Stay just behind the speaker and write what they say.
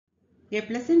A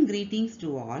pleasant greetings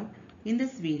to all. In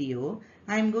this video,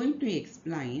 I am going to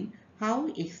explain how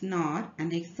Xnor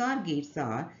and XOR gates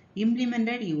are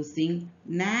implemented using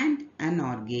NAND and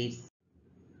NOR gates.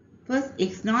 First,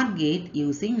 Xnor gate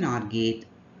using NOR gate.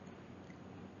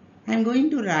 I am going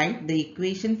to write the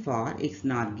equation for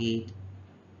Xnor gate.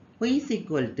 Y is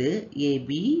equal to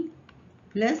AB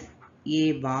plus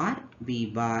A bar B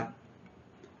bar.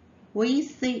 Y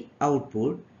is the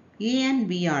output, A and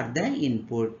B are the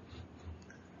input.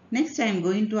 Next, I am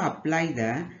going to apply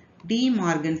the De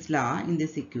Morgan's law in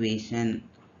this equation.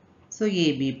 So,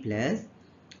 AB plus,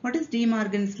 what is De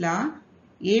Morgan's law?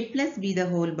 A plus B the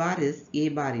whole bar is A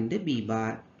bar into B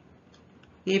bar.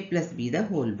 A plus B the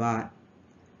whole bar.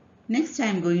 Next, I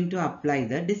am going to apply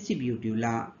the distributive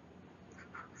law.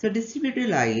 So, distributive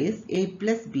law is A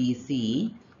plus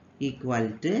BC equal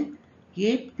to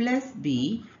A plus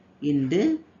B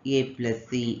into A plus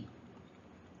C.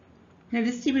 In a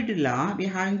distributive law, we are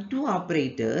having two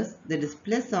operators, that is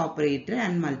plus operator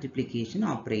and multiplication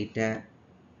operator.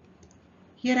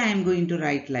 Here I am going to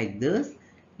write like this,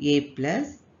 A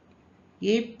plus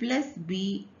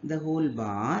B the whole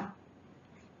bar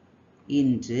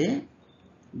into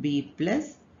B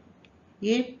plus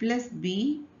A plus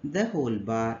B the whole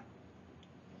bar.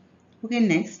 Okay,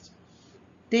 next,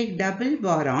 take double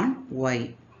bar on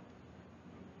Y.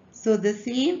 So the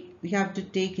same we have to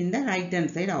take in the right hand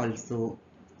side also.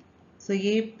 So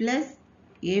A plus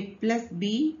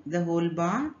B the whole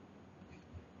bar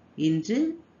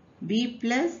into B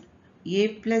plus A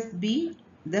plus B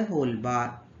the whole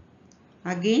bar.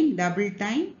 Again double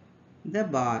time the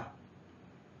bar.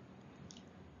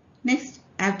 Next,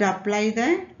 I have to apply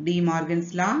the De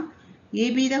Morgan's law.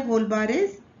 AB the whole bar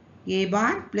is A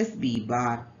bar plus B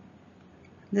bar.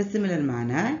 In the similar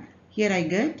manner, here I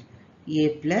get A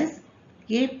plus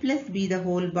B the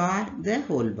whole bar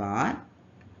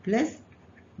plus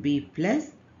B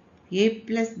plus A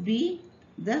plus B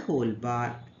the whole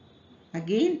bar.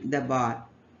 Again the bar.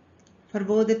 For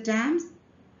both the terms,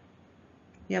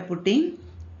 we are putting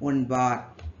one bar.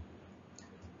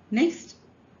 Next,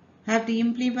 I have to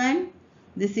implement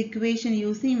this equation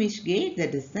using which gate?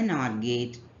 That is the NOR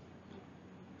gate.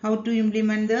 How to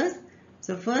implement this?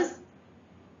 So first,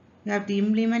 we have to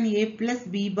implement A plus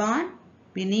B bar.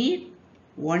 We need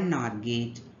one NOR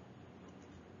gate.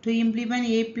 To implement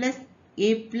A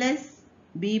plus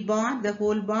B bar the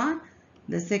whole bar,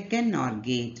 the second NOR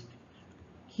gate.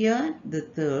 Here the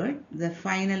third, the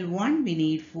final one, we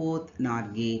need fourth NOR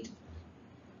gate.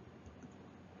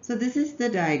 So this is the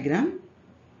diagram,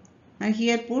 and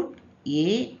here put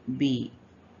A, B.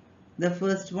 The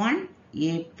first one,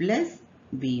 A plus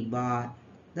B bar,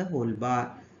 the whole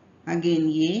bar. Again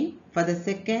A for the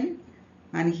second,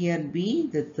 and here B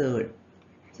the third.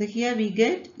 So here we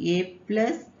get A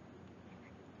plus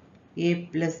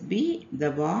B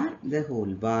the bar, the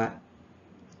whole bar.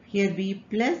 Here B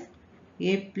plus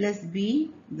A plus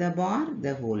B the bar,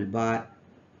 the whole bar.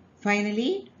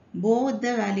 Finally, both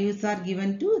the values are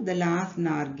given to the last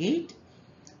NOR gate.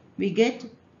 We get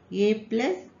A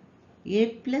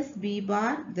plus B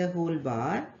bar the whole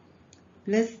bar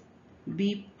plus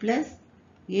B plus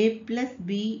A plus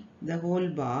B the whole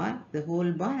bar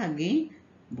again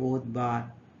both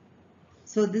bar.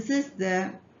 So this is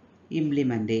the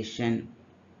implementation.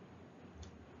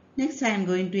 Next I am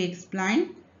going to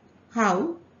explain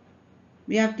how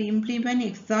we have to implement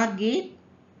XOR gate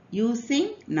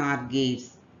using NOR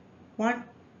gates. What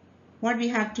we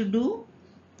have to do?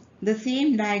 The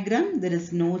same diagram, there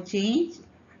is no change,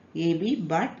 AB,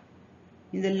 but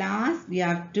in the last we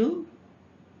have to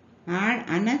add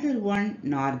another one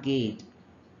NOR gate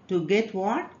to get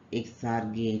what?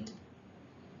 XOR gate.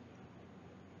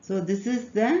 So this is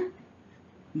the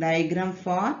diagram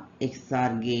for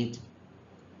XOR gate.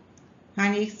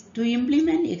 And to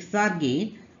implement XOR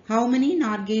gate, how many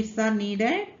NOR gates are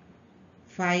needed?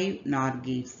 5 NOR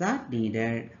gates are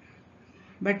needed.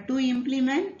 But to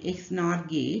implement Xnor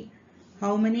gate,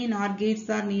 how many NOR gates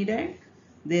are needed?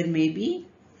 There may be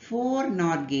 4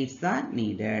 NOR gates are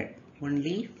needed.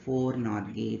 Only 4 NOR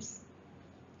gates.